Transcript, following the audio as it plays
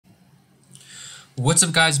What's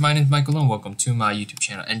up, guys? My name is Michael and welcome to my YouTube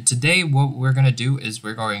channel. And today what we're gonna do is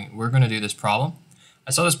we're gonna do this problem.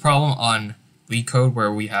 I saw this problem on LeetCode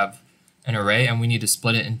where we have an array and we need to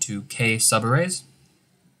split it into k subarrays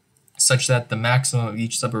such that the maximum of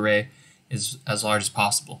each subarray is as large as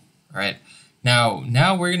possible. All right. Now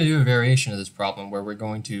we're gonna do a variation of this problem where we're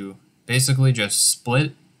going to basically just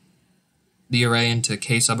split the array into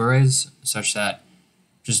k subarrays such that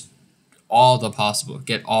just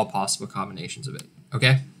get all possible combinations of it.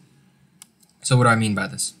 Okay? So what do I mean by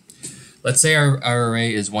this? Let's say our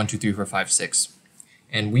array is 1, 2, 3, 4, 5, 6.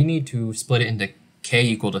 And we need to split it into k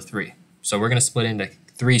equal to 3. So we're going to split it into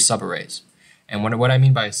 3 subarrays. And what I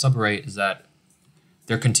mean by a subarray is that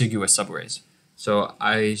they're contiguous subarrays. So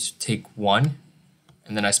I take 1,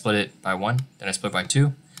 and then I split it by 1, then I split it by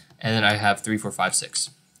 2, and then I have 3, 4, 5, 6.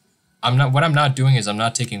 What I'm not doing is I'm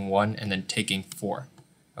not taking 1 and then taking 4.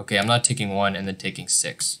 Okay, I'm not taking 1 and then taking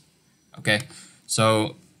 6. Okay,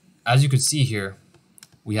 so as you can see here,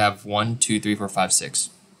 we have 1, 2, 3, 4, 5, 6.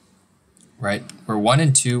 Right, where 1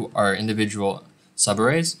 and 2 are individual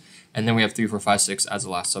subarrays, and then we have 3, 4, 5, 6 as the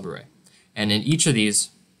last subarray. And in each of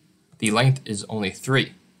these, the length is only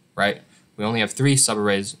 3, right? We only have 3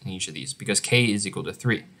 subarrays in each of these because k is equal to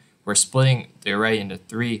 3. We're splitting the array into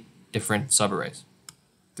 3 different subarrays,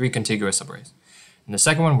 3 contiguous subarrays. And the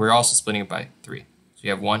second one, we're also splitting it by 3. So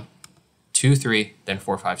you have 1, 2, 3, then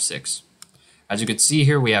 4, 5, 6. As you can see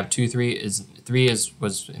here, we have 2, 3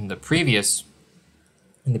 was in the previous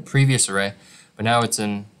array, but now it's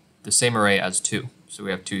in the same array as 2. So we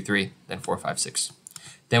have 2, 3, then 4, 5, 6.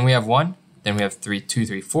 Then we have 1, then we have 3, 2,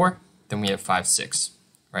 3, 4, then we have 5, 6,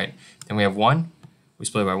 right? Then we have 1, we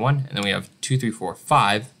split it by 1, and then we have 2, 3, 4,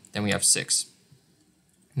 5, then we have 6.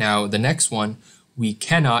 Now the next one, we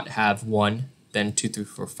cannot have 1, then 2, 3,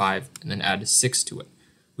 4, 5, and then add 6 to it.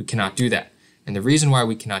 We cannot do that. And the reason why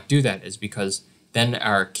we cannot do that is because then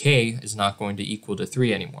our k is not going to equal to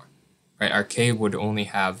 3 anymore. Right? Our k would only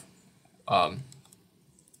have would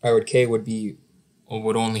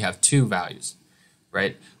only have 2 values.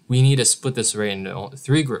 Right? We need to split this array into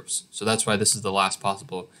 3 groups. So that's why this is the last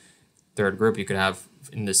possible third group you could have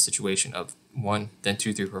in this situation of 1, then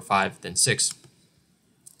 2, 3, 4, 5, then 6.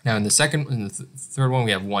 Now in the third one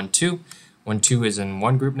we have 1, 2. 1, 2 is in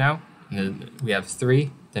one group now, and then we have 3,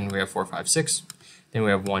 then we have 4, 5, 6, then we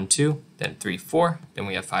have 1, 2, then 3, 4, then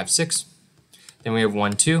we have 5, 6, then we have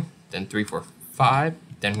 1, 2, then 3, 4, 5,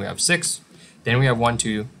 then we have 6, then we have 1,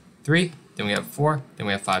 2, 3, then we have 4, then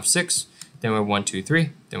we have 5, 6, then we have 1, 2, 3,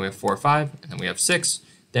 then we have 4, 5, and then we have 6,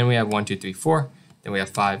 then we have 1, 2, 3, 4, then we have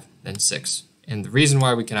 5, then 6. And the reason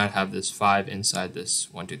why we cannot have this 5 inside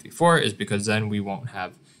this 1, 2, 3, 4 is because then we won't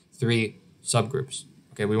have 3 subgroups.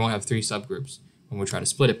 Okay, we won't have 3 subgroups when we try to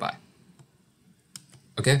split it by.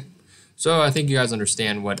 Okay, so I think you guys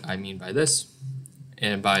understand what I mean by this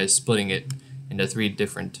and by splitting it into 3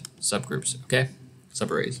 different subgroups, okay?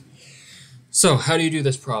 Subarrays. So how do you do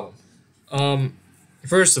this problem?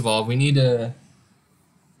 First of all, we need to...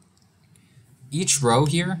 Each row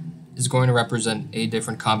here is going to represent a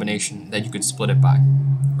different combination that you could split it by,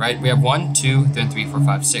 right? We have 1, 2, then 3, 4,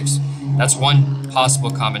 5, 6. That's one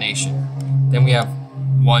possible combination. Then we have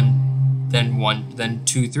 1, then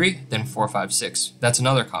 2, 3, then 4, 5, 6. That's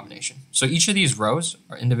another combination. So each of these rows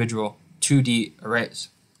are individual 2D arrays,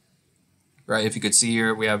 right? If you could see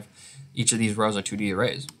here, we have each of these rows are 2D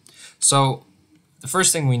arrays. So the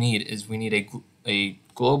first thing we need is a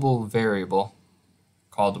global variable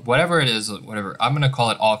called whatever it is, whatever. I'm going to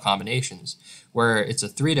call it all combinations, where it's a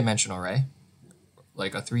 3-dimensional array,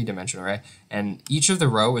 like a 3-dimensional array, and each of the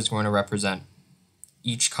row is going to represent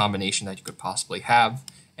each combination that you could possibly have,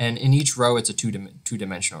 and in each row it's a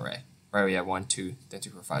two-dimensional array, right? We have 1, 2, then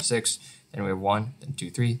 3, 4, 5, 6, then we have 1, then 2,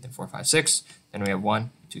 3, then 4, 5, 6, then we have 1,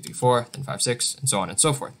 2, 3, 4, then 5, 6, and so on and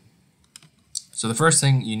so forth. So the first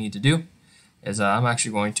thing you need to do is I'm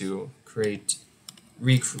actually going to recode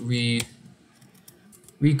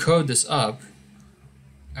this up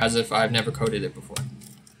as if I've never coded it before.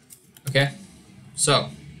 Okay, so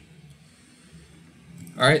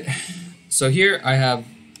alright, so here I have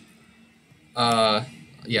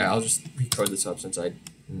yeah, I'll just recode this up since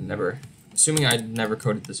assuming I'd never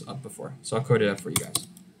coded this up before, so I'll code it up for you guys.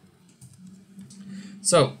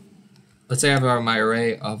 So let's say I have my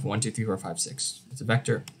array of 1, 2, 3, 4, 5, 6. It's a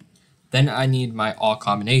vector. Then I need my all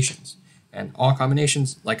combinations. And all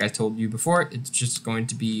combinations, like I told you before, it's just going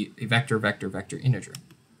to be a vector, vector, vector integer,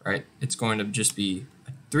 right? It's going to just be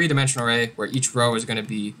a 3-dimensional array where each row is going to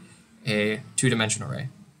be a 2-dimensional array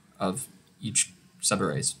of each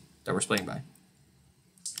subarrays that we're splitting by.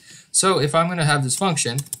 So if I'm going to have this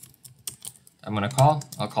function,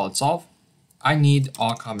 I'll call it solve. I need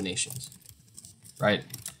all combinations. right?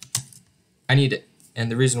 I need it. And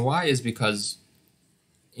the reason why is because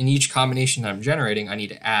in each combination that I'm generating, I need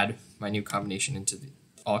to add my new combination into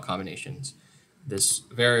all combinations, this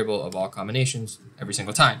variable of all combinations every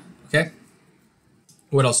single time, okay?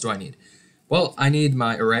 What else do I need? Well, I need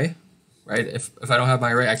my array, right? If I don't have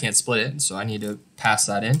my array, I can't split it, so I need to pass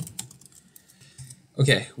that in.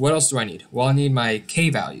 Okay, what else do I need? Well, I need my k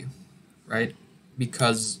value, right?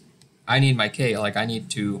 Because I need my k, like I need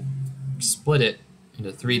to split it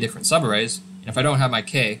into 3 different subarrays, and if I don't have my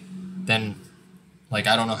k, then like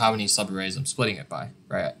I don't know how many subarrays I'm splitting it by,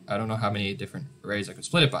 right? I don't know how many different arrays I can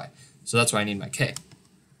split it by, so that's why I need my k.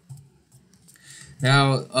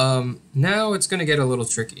 Now, now it's gonna get a little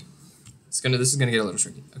tricky. This is gonna get a little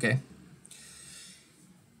tricky, okay?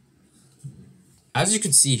 As you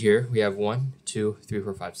can see here, we have 1, 2, 3,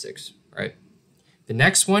 4, 5, 6, right? The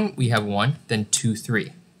next one, we have 1, then 2,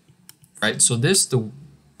 3, right? So this, the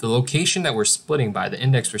location that we're splitting by, the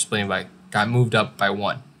index we're splitting by, got moved up by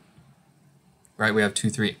 1, right? We have 2,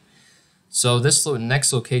 3. So this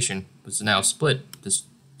next location was now split. This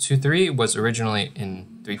 2, 3 was originally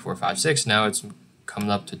in 3, 4, 5, 6. Now it's coming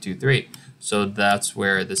up to 2, 3. So that's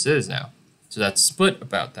where this is now. So that's split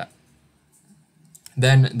about that.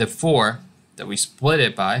 Then the 4 that we split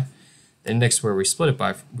it by, the index where we split it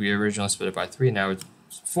by, we originally split it by 3, now it's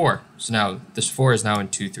 4. So now this 4 is now in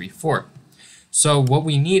 2, 3, 4. So what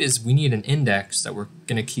we need is we need an index that we're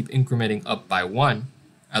going to keep incrementing up by 1,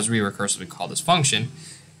 as we recursively call this function,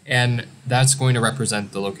 and that's going to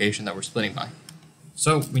represent the location that we're splitting by.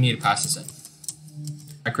 So we need to pass this in.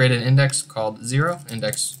 I created an index called 0,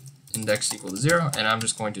 index equal to 0, and I'm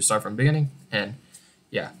just going to start from beginning, and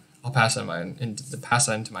yeah, I'll pass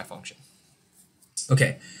that into my function.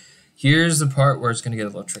 Okay, here's the part where it's going to get a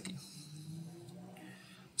little tricky.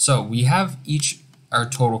 So we have our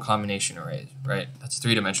total combination arrays, right? That's a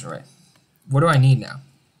 3-dimensional array. What do I need now?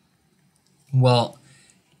 Well,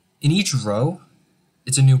 in each row,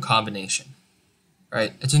 it's a new combination,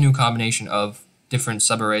 right? It's a new combination of different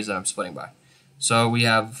subarrays that I'm splitting by. So we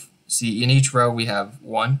have, see, in each row we have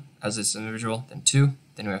 1 as its individual, then 2,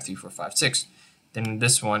 then we have 3, 4, 5, 6. Then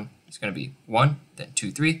this one is going to be 1, then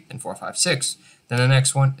 2, 3, then 4, 5, 6. Then the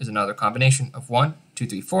next one is another combination of 1, 2,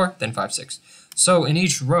 3, 4, then 5, 6. So in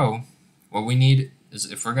each row, what we need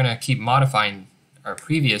is, if we're going to keep modifying our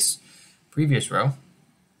previous row,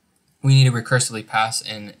 we need to recursively pass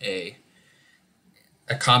in a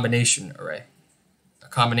combination array. A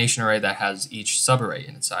combination array that has each subarray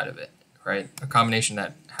inside of it, right? A combination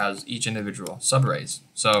that has each individual subarrays.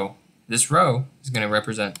 So this row is going to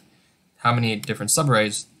represent how many different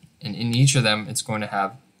subarrays, and in each of them, it's going to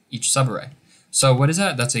have each subarray. So what is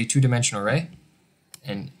that? That's a 2-dimensional array,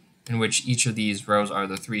 and in which each of these rows are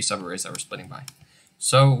the 3 subarrays that we're splitting by.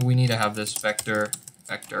 So we need to have this vector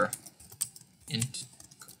int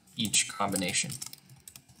each combination.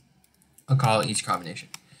 I'll call it each combination.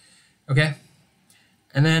 Okay?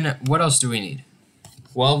 And then what else do we need?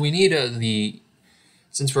 Well, we need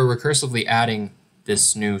since we're recursively adding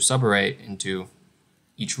this new subarray into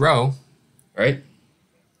each row, right?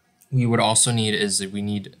 We would also need we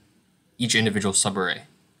need each individual subarray.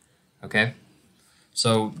 Okay?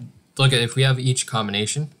 So look at, if we have each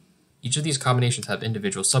combination, each of these combinations have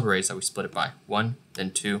individual subarrays that we split it by. 1,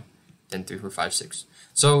 then 2, then 3, 4, 5, 6.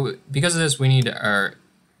 So because of this, we need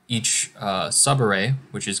each subarray,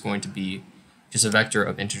 which is going to be just a vector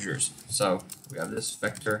of integers. So we have this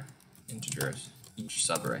vector integers, each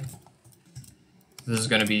subarray. This is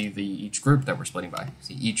going to be each group that we're splitting by.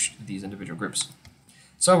 See, each of these individual groups.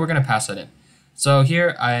 So we're going to pass that in. So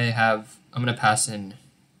here I'm going to pass in,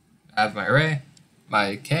 I have my array,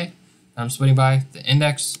 my k, I'm splitting by, the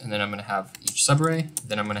index, and then I'm going to have each subarray,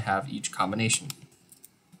 then I'm going to have each combination.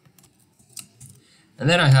 And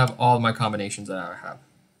then I have all of my combinations that I have.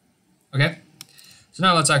 Okay? So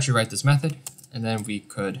now let's actually write this method, and then we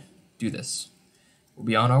could do this. We'll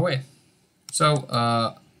be on our way. So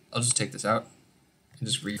I'll just take this out and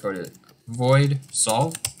just recode it. Void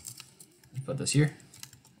solve. Put this here.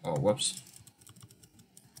 Oh, whoops.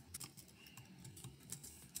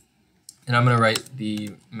 And I'm going to write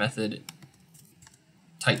the method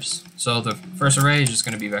types. So the first array is just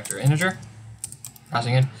going to be vector integer,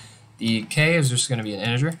 passing in. The k is just going to be an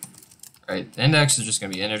integer, right? The index is just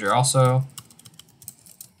going to be integer also.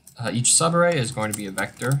 Each subarray is going to be a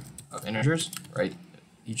vector of integers, right?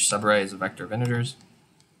 Each subarray is a vector of integers.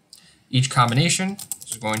 Each combination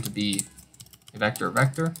is going to be a vector of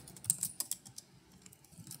vector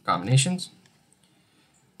combinations.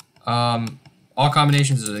 All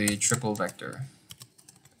combinations is a triple vector,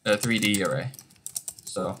 a 3D array.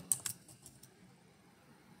 So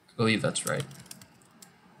I believe that's right.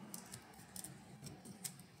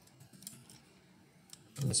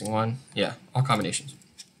 Missing one. Yeah, all combinations.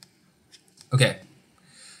 Okay,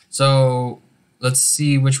 so let's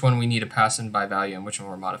see which one we need to pass in by value and which one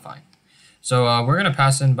we're modifying. So we're going to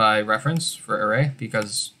pass in by reference for array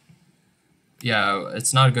because, yeah,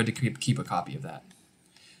 it's not good to keep a copy of that.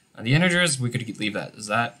 The integers, we could leave that as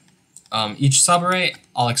that. Each subarray,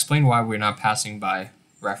 I'll explain why we're not passing by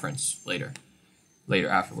reference later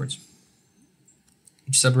afterwards.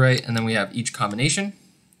 Each subarray, and then we have each combination.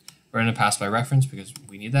 We're going to pass by reference because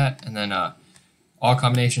we need that, and then all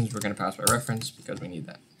combinations we're going to pass by reference because we need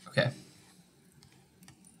that. Okay.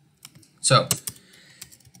 So,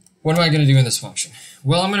 what am I going to do in this function?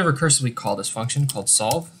 Well, I'm going to recursively call this function called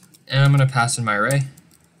solve, and I'm going to pass in my array,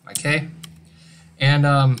 my k. And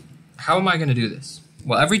how am I going to do this?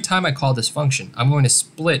 Well, every time I call this function, I'm going to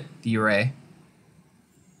split the array.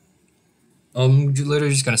 I'm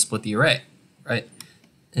literally just going to split the array, right,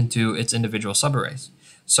 into its individual subarrays.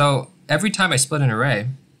 So every time I split an array,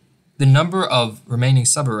 the number of remaining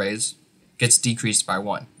subarrays gets decreased by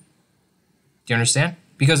 1. Do you understand?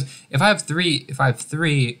 Because if I have three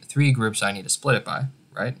groups I need to split it by,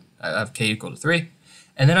 right? I have k equal to 3,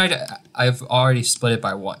 and then I've already split it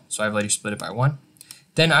by 1. So I've already split it by 1.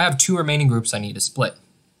 Then I have 2 remaining groups I need to split,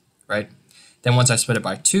 right? Then once I split it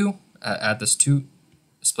by 2,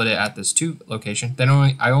 split it at this 2 location, then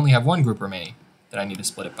I only have 1 group remaining that I need to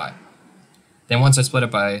split it by. Then once I split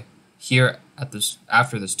it by here at this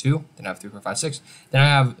after this 2, then I have 3, 4, 5, 6. Then I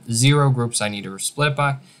have 0 groups I need to split it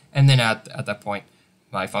by, and then at that point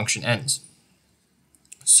my function ends.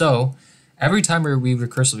 So every time we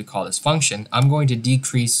recursively call this function, I'm going to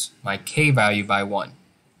decrease my k value by 1,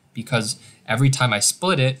 because every time I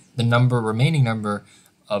split it, the remaining number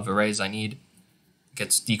of arrays I need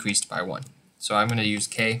gets decreased by 1. So I'm going to use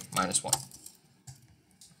k minus 1.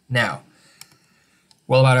 Now,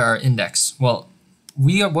 what about our index? Well,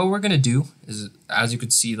 what we're going to do is, as you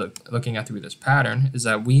could see looking through this pattern, is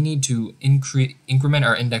that we need to increment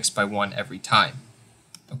our index by 1 every time.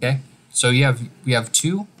 Okay? So we have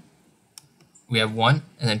 2, we have 1,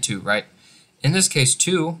 and then 2, right? In this case,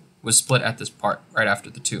 2 was split at this part, right after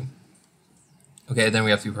the 2. Okay, then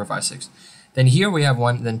we have 3, 4, 5, 6. Then here we have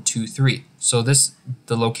 1, then 2, 3. So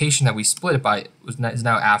the location that we split it by is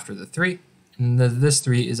now after the 3, and this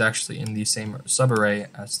 3 is actually in the same subarray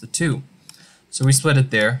as the 2. So we split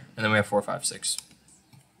it there, and then we have 4, 5, 6.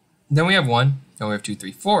 Then we have 1, then we have 2,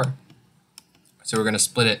 3, 4. So we're going to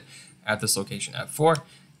split it at this location at 4.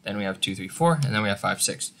 Then we have 2, 3, 4, and then we have 5,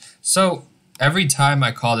 6. So every time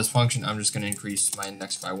I call this function, I'm just going to increase my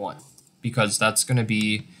index by 1, because that's going to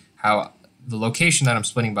be how the location that I'm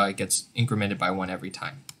splitting by gets incremented by 1 every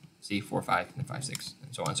time. See, 4, 5, and 5, 6,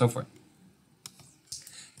 and so on and so forth.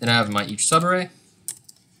 Then I have my each subarray,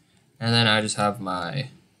 and then I just have my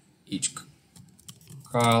each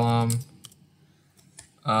column,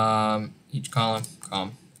 column,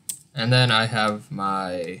 and then I have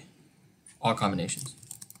my all combinations.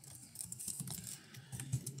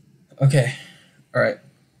 Okay, all right.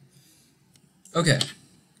 Okay,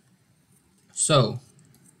 so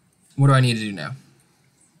what do I need to do now?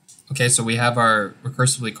 Okay, so we have our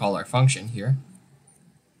recursively call our function here.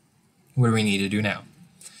 What do we need to do now?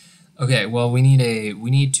 Okay, well we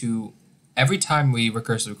need to every time we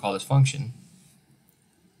recursively call this function,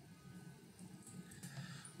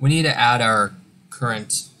 we need to add our current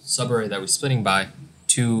subarray that we're splitting by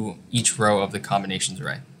to each row of the combinations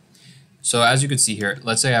array. So as you can see here,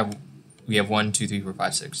 let's say we have 1, 2, 3, 4,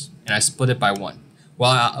 5, 6, and I split it by 1.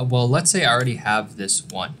 Well, let's say I already have this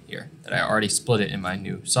 1 here, that I already split it in my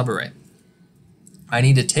new subarray. I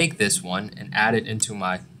need to take this 1 and add it into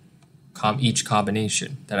my each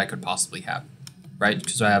combination that I could possibly have, right?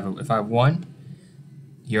 Because if I have 1,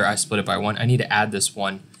 here I split it by 1, I need to add this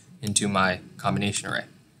 1 into my combination array,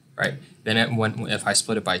 right? Then if I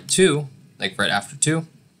split it by 2, like right after 2,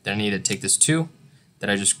 then I need to take this 2, that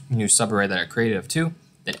new subarray that I created of 2,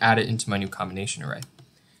 then add it into my new combination array.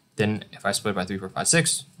 Then if I split it by 3, 4, 5,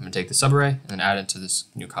 6, I'm going to take the subarray and then add it to this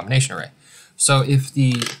new combination array. So if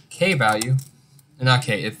the k value, not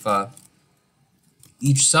k, if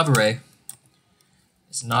each subarray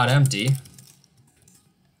is not empty,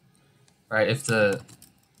 right, if the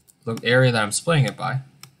area that I'm splitting it by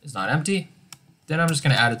is not empty, then I'm just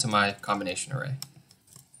going to add it to my combination array.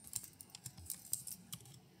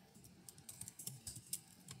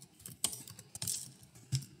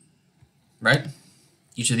 Right?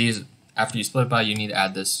 Each of these, after you split it by, you need to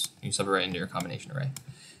add this new subarray into your combination array.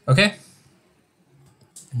 Okay?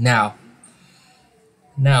 Now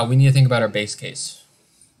we need to think about our base case.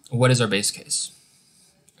 What is our base case?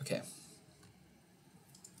 Okay.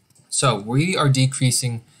 So we are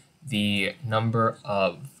decreasing the number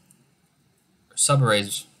of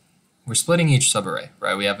subarrays, we're splitting each subarray,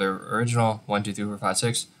 right? We have the original 1, 2, 3, 4, 5,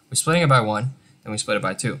 6. We're splitting it by 1, then we split it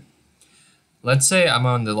by 2. Let's say I'm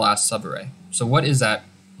on the last subarray. So what is that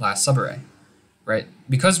last subarray, right?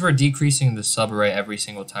 Because we're decreasing the subarray every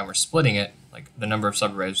single time we're splitting it, like the number of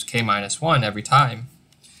subarrays, k minus 1 every time,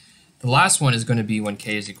 the last one is going to be when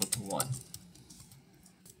k is equal to 1.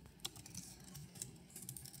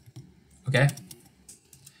 Okay?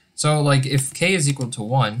 So like if k is equal to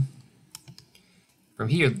 1, from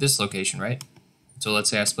here, this location, right? So let's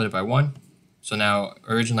say I split it by 1. So now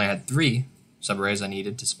originally I had 3 subarrays I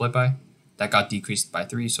needed to split by. That got decreased by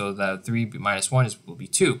 3, so the 3 minus 1 will be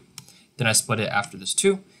 2. Then I split it after this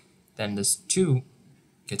 2. Then this 2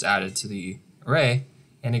 gets added to the array,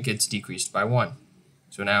 and it gets decreased by 1.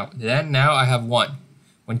 So now I have 1.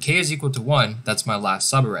 When k is equal to 1, that's my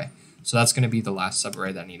last subarray. So that's going to be the last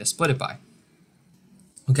subarray that I need to split it by.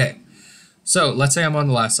 Okay, so let's say I'm on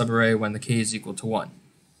the last subarray when the k is equal to 1.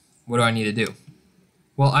 What do I need to do?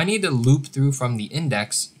 Well, I need to loop through from the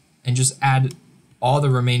index and just add all the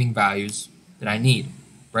remaining values that I need,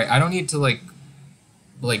 right? I don't need to like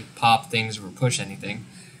pop things or push anything.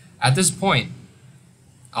 At this point,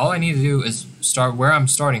 all I need to do is start where I'm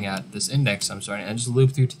starting at, this index I'm starting at, and just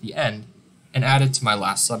loop through to the end and add it to my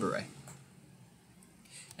last subarray.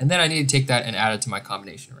 And then I need to take that and add it to my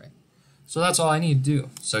combination array. So that's all I need to do.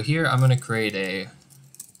 So here I'm going to create a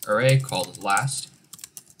array called last.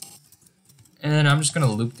 And then I'm just going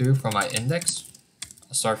to loop through from my index.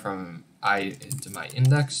 I'll start from I into my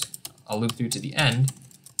index. I'll loop through to the end.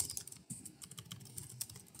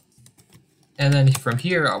 And then from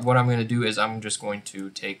here, what I'm going to do is I'm just going to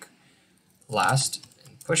take last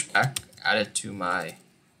and push back, add it to my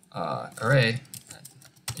array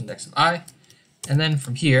at index of I. And then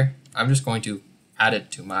from here, I'm just going to add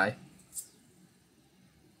it to my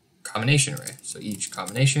combination array. So each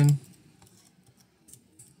combination.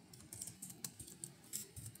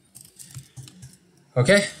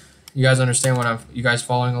 Okay, you guys understand what you guys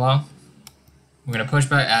following along? I'm going to push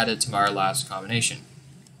back, add it to our last combination.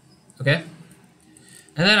 Okay?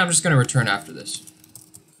 And then I'm just going to return after this.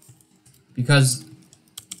 Because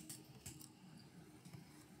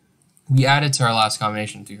we added to our last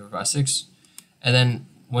combination 3, 4, 5, 6. And then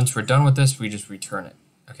once we're done with this, we just return it.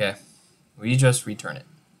 Okay? We just return it.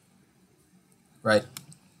 Right?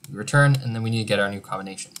 We return, and then we need to get our new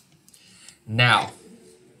combination. Now,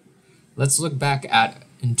 let's look back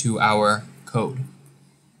into our code.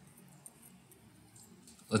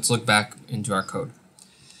 Let's look back into our code.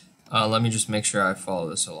 Let me just make sure I follow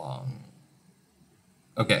this along.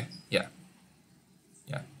 Okay, yeah.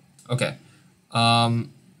 Okay.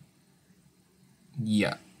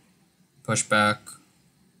 Yeah. Push back.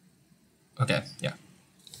 Okay, yeah.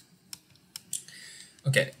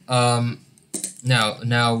 Okay.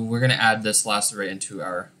 Now we're gonna add this last array into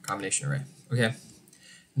our combination array. Okay.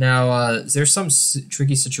 Now there's some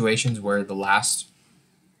tricky situations where the last,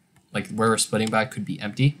 like where we're splitting by, could be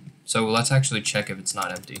empty. So let's actually check if it's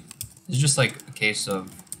not empty. It's just like a case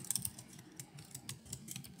of,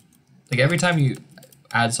 like every time you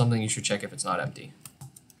add something, you should check if it's not empty.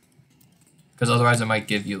 Because otherwise it might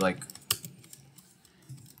give you like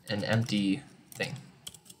an empty thing.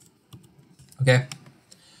 Okay.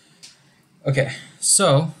 Okay,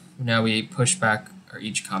 so now we push back our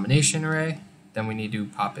each combination array, then we need to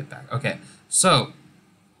pop it back. Okay, so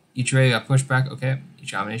each array got pushed back, okay,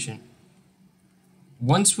 each combination.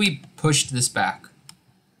 Once we pushed this back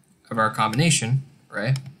of our combination,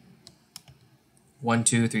 right? 1,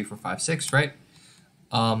 2, 3, 4, 5, 6, right?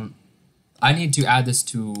 I need to add this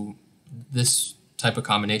to this type of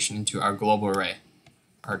combination into our global array,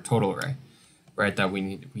 our total array, right, that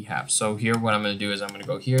we have. So here what I'm going to do is I'm going to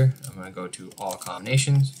go here, I'm going to go to all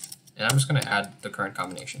combinations, and I'm just going to add the current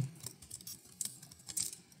combination.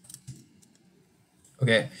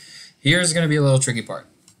 Okay, here's going to be a little tricky part.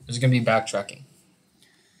 There's going to be backtracking.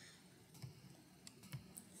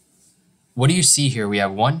 What do you see here? We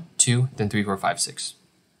have 1, 2, then 3, 4, 5, 6.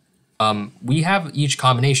 We have each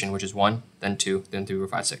combination, which is 1, then 2, then 3, 4,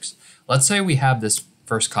 5, 6. Let's say we have this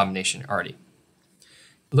first combination already.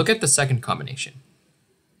 Look at the second combination.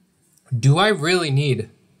 Do I really need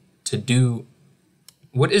to do,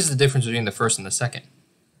 what is the difference between the first and the second?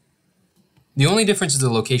 The only difference is the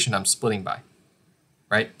location I'm splitting by,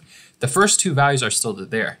 right? The first two values are still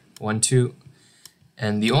there, 1, 2,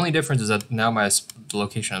 and the only difference is that now the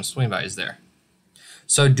location I'm splitting by is there.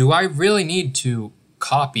 So do I really need to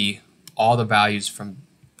copy all the values from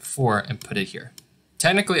before and put it here?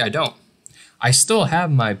 Technically, I don't. I still have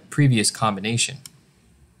my previous combination,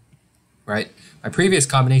 right? My previous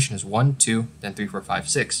combination is 1, 2, then 3, 4, 5,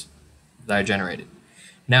 6 that I generated.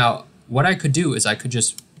 Now, what I could do is I could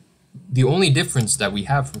just, the only difference that we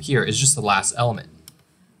have from here is just the last element,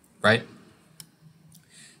 right?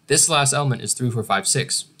 This last element is 3, 4, 5,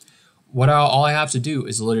 6. All I have to do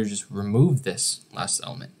is literally just remove this last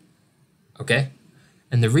element, okay?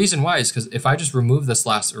 And the reason why is because if I just remove this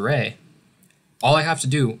last array, all I have to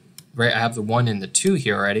do, right, I have the 1 and the 2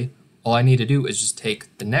 here already. All I need to do is just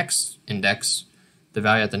take the next index, the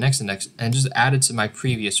value at the next index, and just add it to my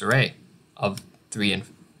previous array of 3 and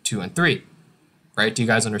 2 and 3, right? Do you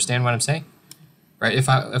guys understand what I'm saying? Right, if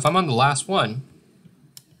I'm on the last one,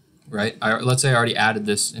 right, let's say I already added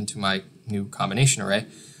this into my new combination array,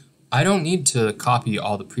 I don't need to copy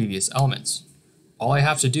all the previous elements. All I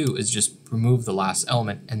have to do is just remove the last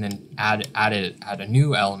element and then add a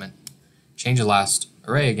new element, change the last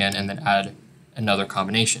array again, and then add another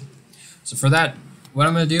combination. So for that, what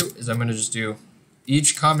I'm going to do is I'm going to just do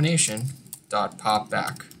each combination dot pop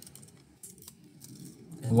back.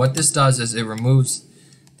 And what this does is it removes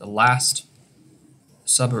the last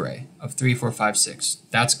subarray of 3, 4, 5, 6.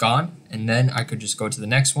 That's gone, and then I could just go to the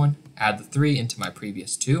next one, add the 3 into my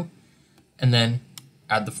previous 2, and then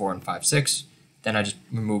add the 4 and 5, 6. Then I just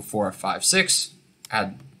remove 4, 5, 6,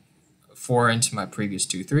 add 4 into my previous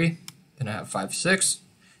 2, 3. Then I have 5, 6.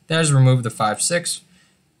 Then I just remove the 5, 6.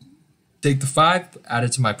 Take the 5, add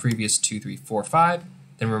it to my previous 2, 3, 4, 5.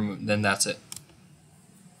 Then that's it.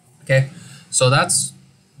 Okay, so that's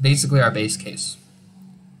basically our base case.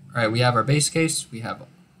 All right, we have our base case. We have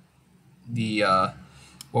the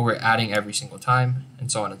what we're adding every single time,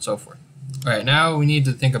 and so on and so forth. All right, now we need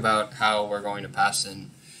to think about how we're going to pass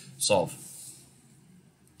in solve.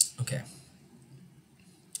 Okay.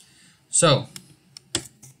 So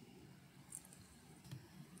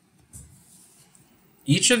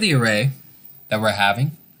each of the array that we're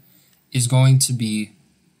having is going to be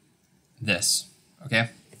this, okay?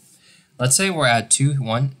 Let's say we're at 2,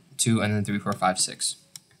 1, 2, and then 3, 4, 5, 6.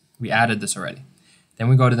 We added this already. Then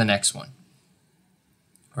we go to the next one,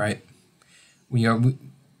 right? We go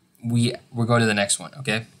to the next one,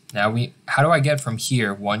 okay? Now how do I get from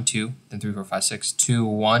here, 1, 2, then 3, 4, 5, 6, to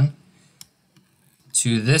 1,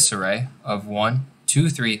 to this array of 1, 2,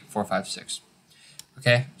 3, 4, 5, 6.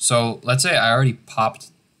 Okay, so let's say I already popped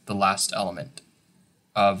the last element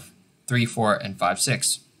of 3, 4, and 5,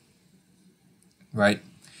 6, right?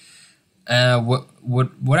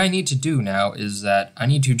 What I need to do now is that I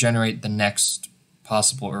need to generate the next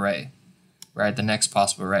possible array, right? The next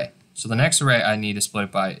possible array. So the next array I need to split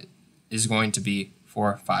it by is going to be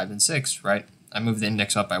 4, 5, and 6, right? I moved the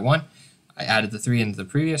index up by 1. I added the 3 into the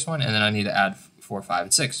previous one, and then I need to add 4, 5,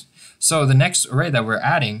 and 6. So the next array that we're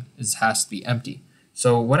adding has to be empty.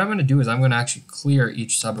 So what I'm going to do is I'm going to actually clear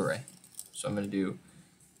each subarray. So I'm going to do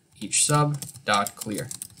each sub dot clear.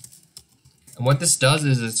 And what this does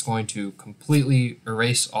is it's going to completely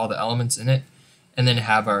erase all the elements in it and then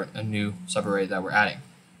have a new subarray that we're adding.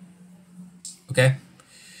 Okay?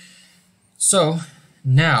 So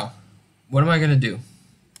now, what am I going to do?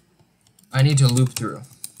 I need to loop through.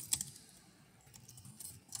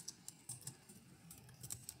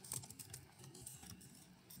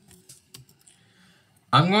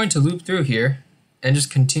 I'm going to loop through here and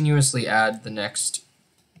just continuously add the next,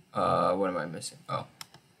 what am I missing? Oh.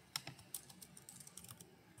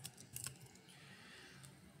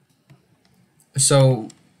 So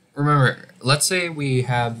remember, let's say we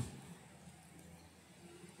have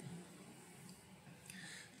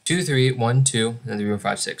 2, 3, 1, 2, and 3, 4,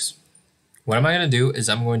 5, 6. What am I going to do is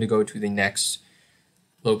I'm going to go to the next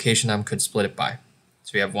location I could split it by.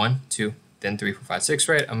 So we have 1, 2, then 3, 4, 5, 6,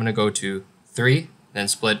 right? I'm going to go to 3, then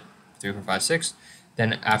split 3, 4, 5, 6.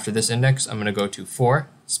 Then after this index, I'm going to go to 4,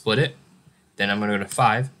 split it. Then I'm going to go to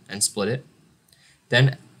 5 and split it.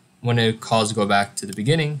 Then when it calls to go back to the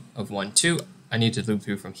beginning of 1, 2, I need to loop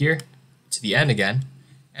through from here to the end again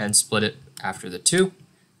and split it after the 2.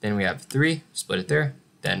 Then we have 3, split it there.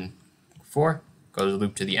 Then 4, go to the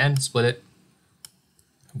loop to the end, split it.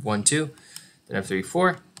 1, 2, then I have 3,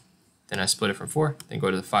 4. Then I split it from 4, then go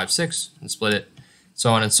to the 5, 6, and split it,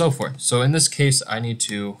 so on and so forth. So in this case, I need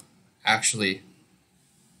to actually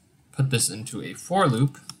put this into a for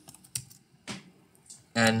loop,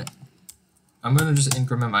 and I'm going to just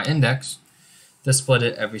increment my index to split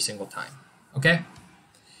it every single time, okay?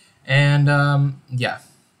 And yeah,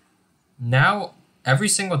 now every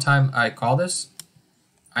single time I call this,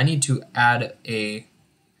 I need to add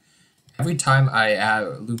every time I add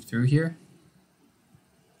a loop through here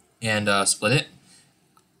and split it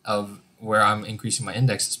of where I'm increasing my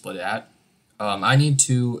index to split it at, I need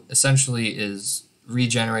to essentially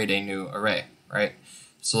regenerate a new array, right?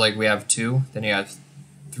 So like we have 2, then you have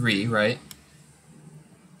 3, right?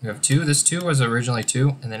 We have 2. This 2 was originally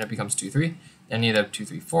 2, and then it becomes 2, 3. Then you have 2,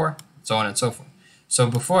 3, 4, so on and so forth. So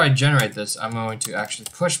before I generate this, I'm going to actually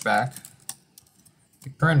push back the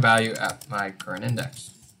current value at my current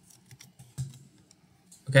index.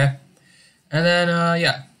 Okay, and then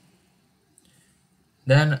yeah.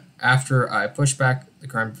 Then after I push back the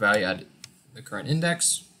current value at the current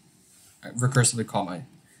index, I recursively call my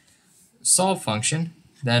solve function.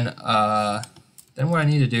 Then what I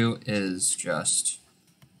need to do is just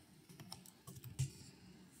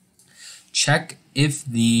check if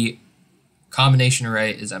the combination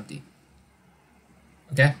array is empty.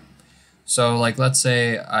 Okay, so like let's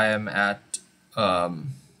say I am at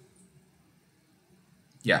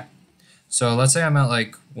yeah, so let's say I'm at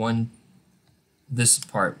like this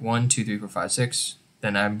part 1, 2, 3, 4, 5, 6.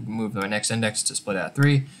 Then I move my next index to split it at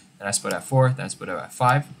 3. Then I split it at 4. Then I split it at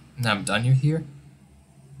 5. And I'm done here.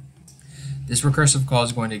 This recursive call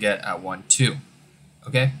is going to get at 1, 2.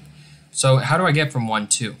 Okay, so how do I get from 1,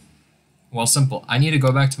 2? Well, simple. I need to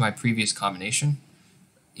go back to my previous combination.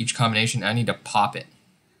 Each combination, I need to pop it.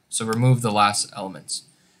 So remove the last elements.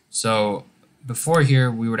 So before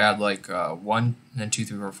here, we would add like 1, then 2,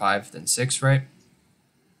 3, 4, 5, then 6, right?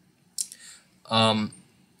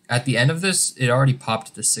 At the end of this, it already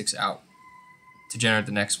popped the 6 out to generate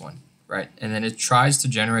the next one, right? And then it tries to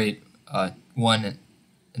generate 1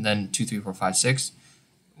 and then 2, 3, 4, 5, 6,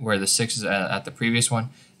 where the 6 is at the previous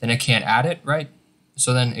one. Then it can't add it, right?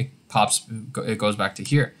 So then it goes back to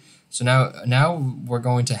here. So now we're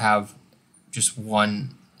going to have just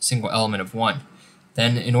one single element of 1.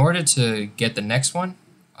 Then in order to get the next one,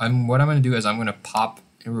 what I'm going to do is I'm going to pop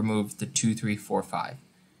and remove the 2, 3, 4, 5.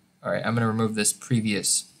 All right, I'm going to remove this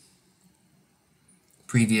previous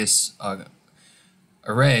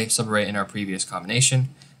subarray in our previous combination.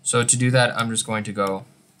 So to do that, I'm just going to go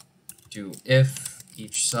do if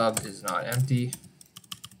each sub is not empty.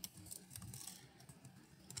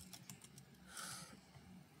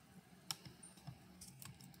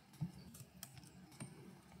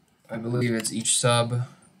 I believe it's each sub.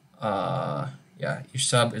 Yeah, each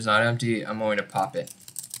sub is not empty. I'm going to pop it.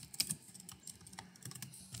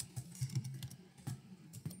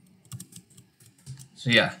 So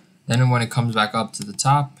yeah, then when it comes back up to the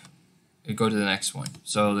top, it go to the next one.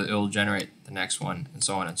 So it will generate the next one, and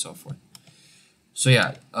so on and so forth. So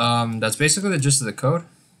yeah, that's basically the gist of the code.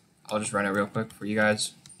 I'll just run it real quick for you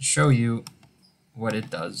guys, show you what it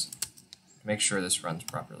does. Make sure this runs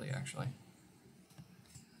properly, actually.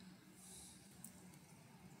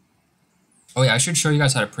 Oh yeah, I should show you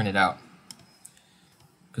guys how to print it out,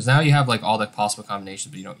 because now you have like all the possible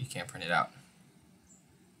combinations, but you can't print it out.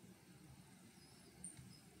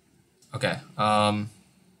 Okay. I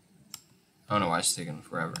don't know why it's taking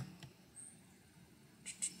forever.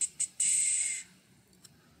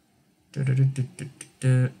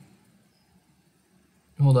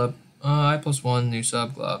 Hold up. I plus 1 new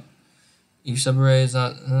sub glob. Each subarray is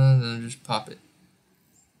not. Then just pop it.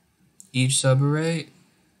 Each subarray.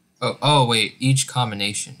 Oh wait. Each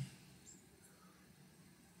combination.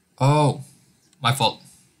 Oh, my fault.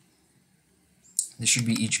 This should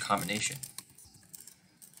be each combination.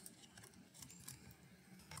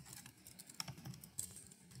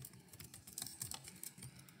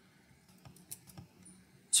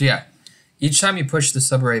 So yeah, each time you push the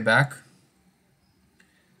subarray back,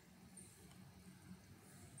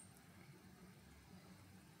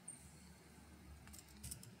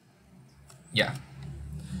 yeah.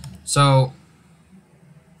 So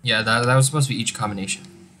yeah, that was supposed to be each combination.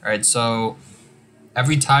 All right, so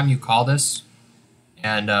every time you call this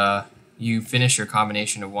and you finish your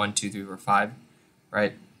combination of 1, 2, 3, 4, 5,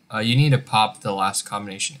 right? You need to pop the last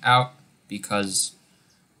combination out because,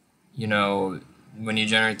 you know, when you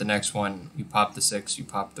generate the next one, you pop the 6, you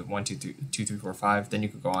pop the 1, 2, 3, 2, 3, 4, 5, then you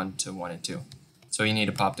could go on to 1 and 2. So you need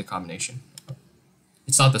to pop the combination.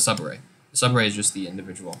 It's not the subarray. The subarray is just the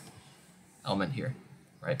individual element here,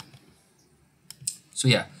 right? So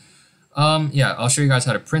yeah, yeah, I'll show you guys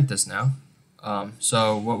how to print this now.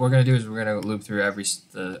 So what we're gonna do is we're gonna loop through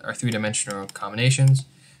our three-dimensional combinations.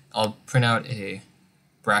 I'll print out a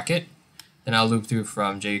bracket, then I'll loop through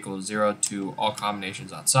from j equals 0 to all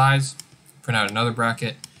combinations on size. Print out another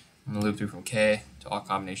bracket. I'm gonna loop through from k to all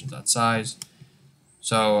combinations on size.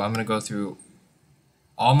 So I'm gonna go through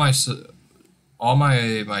all my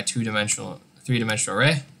three-dimensional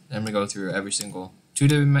array. Then I'm gonna go through every single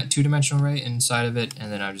two-dimensional array inside of it,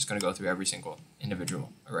 and then I'm just gonna go through every single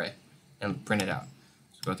individual array and print it out.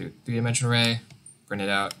 So go through three-dimensional array, print it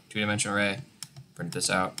out, two-dimensional array, print this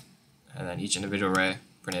out, and then each individual array,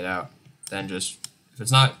 print it out. Then just if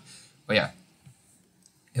it's not, but yeah.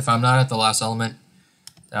 If I'm not at the last element,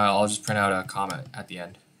 I'll just print out a comma at the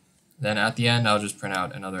end. Then at the end, I'll just print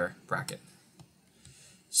out another bracket.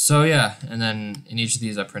 So yeah, and then in each of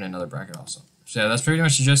these, I print another bracket also. So yeah, that's pretty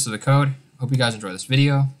much the gist of the code. Hope you guys enjoy this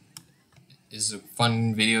video. This is a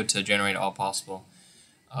fun video to generate all possible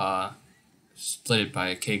split it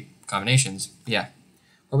by k combinations. But yeah,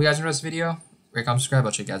 hope you guys enjoy this video. Rate, comment, subscribe.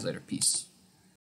 I'll check you guys later. Peace.